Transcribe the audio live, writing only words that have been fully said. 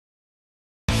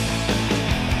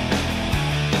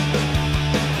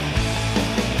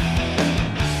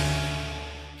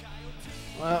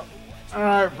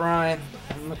Alright, Brian.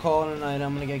 I'm gonna call it a night.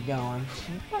 I'm gonna get going.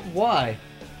 Why?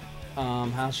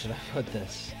 How should I put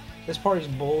this? This party's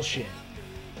bullshit.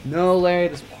 No, Larry,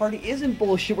 this party isn't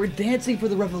bullshit. We're dancing for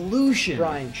the revolution.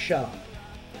 Brian, shut up.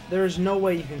 There is no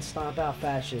way you can stomp out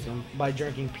fascism by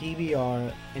drinking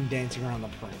PBR and dancing around the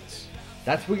Prince.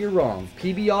 That's where you're wrong.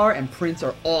 PBR and Prince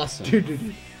are awesome.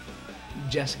 Dude.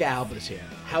 Jessica Alba's here.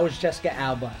 How is Jessica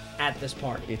Alba at this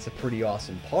party? It's a pretty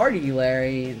awesome party,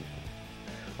 Larry.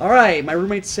 Alright, my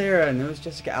roommate Sarah knows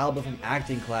Jessica Alba from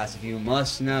acting class, if you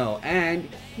must know. And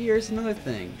here's another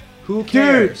thing. Who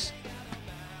cares?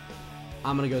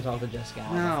 I'm gonna go talk to Jessica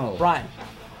Alba. No. Brian,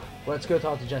 let's go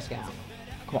talk to Jessica Alba.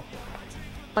 Come on.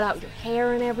 Put out your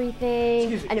hair and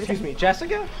everything. Excuse me,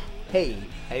 Jessica? Hey,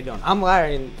 how you doing? I'm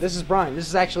Larry, and this is Brian. This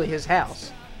is actually his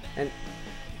house. And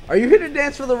are you here to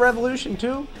dance for the revolution,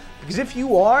 too? Because if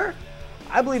you are,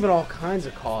 I believe in all kinds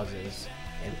of causes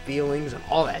and feelings and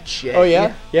all that shit. Oh,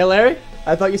 yeah? Yeah, Larry?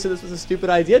 I thought you said this was a stupid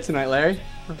idea tonight, Larry.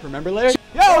 Remember, Larry?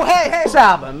 Yo, hey, Miss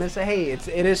Alba.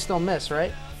 It is still Miss,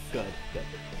 right? Good.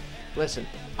 Listen,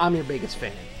 I'm your biggest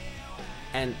fan.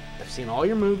 And I've seen all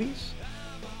your movies.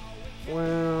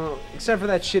 Well, except for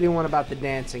that shitty one about the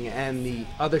dancing and the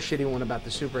other shitty one about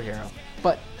the superhero.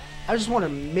 But I just wonder,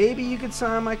 maybe you could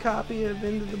sign my copy of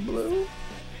Into the Blue?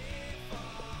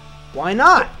 Why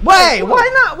not? Wait,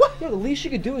 why not? What? Yeah, the least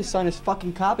you could do is sign his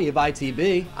fucking copy of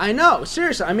ITB. I know,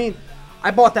 seriously. I mean,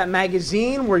 I bought that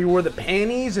magazine where you wore the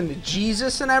panties and the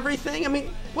Jesus and everything. I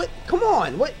mean, what? Come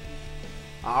on, what?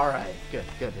 All right, good.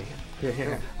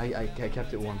 Here. I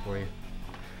kept it warm for you.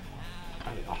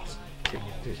 I mean, awesome.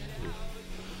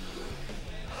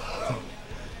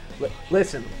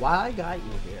 Listen, while I got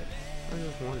you here, I was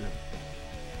just wondering,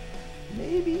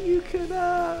 maybe you could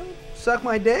suck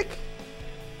my dick?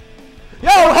 Yo,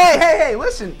 hey,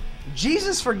 listen,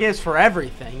 Jesus forgives for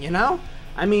everything, you know?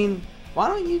 I mean, why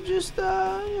don't you just,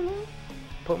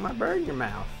 put my bird in your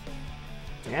mouth?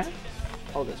 Yeah?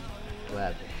 Hold this.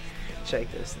 Glad.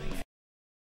 Check this thing.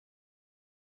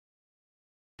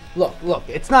 Look,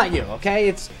 it's not you, okay?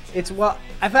 It's well,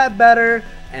 I've had better,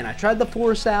 and I tried the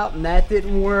force out, and that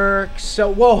didn't work. So,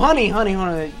 whoa, honey, you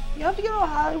have to get all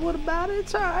Hollywood about it.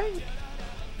 It's all right.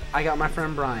 I got my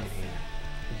friend Brian here.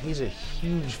 And he's a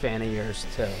huge fan of yours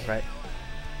too, right?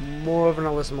 More of an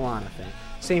Alyssa Milano thing.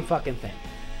 Same fucking thing.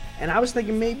 And I was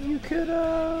thinking maybe you could,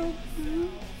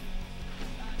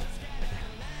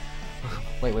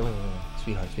 Wait.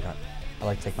 Sweetheart. I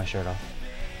like to take my shirt off.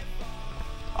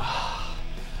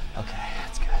 Okay,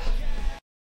 that's good.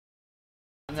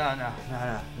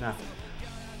 No.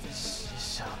 He's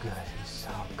so good. He's so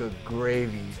good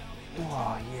gravy.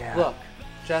 Oh, yeah. Look,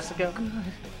 Jessica,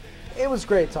 it was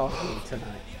great talking to you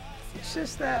tonight. It's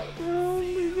just that,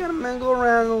 we gotta mingle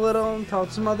around a little and talk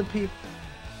to some other people.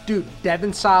 Dude,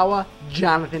 Devin Sawa,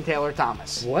 Jonathan Taylor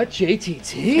Thomas. What?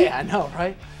 JTT? Yeah, I know,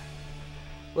 right?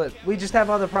 Look, we just have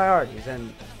other priorities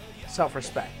and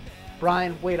self-respect.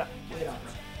 Brian, wait up.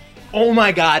 Oh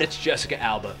my God, it's Jessica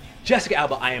Alba. Jessica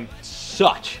Alba, I am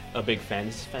such a big fan.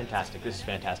 This is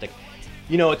fantastic.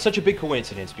 You know, it's such a big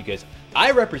coincidence because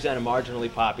I represent a marginally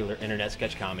popular internet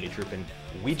sketch comedy troupe, and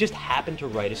we just happened to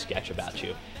write a sketch about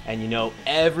you. And you know,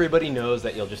 everybody knows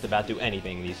that you'll just about do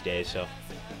anything these days, so...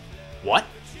 What?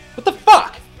 What the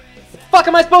fuck? What the fuck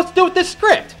am I supposed to do with this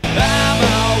script?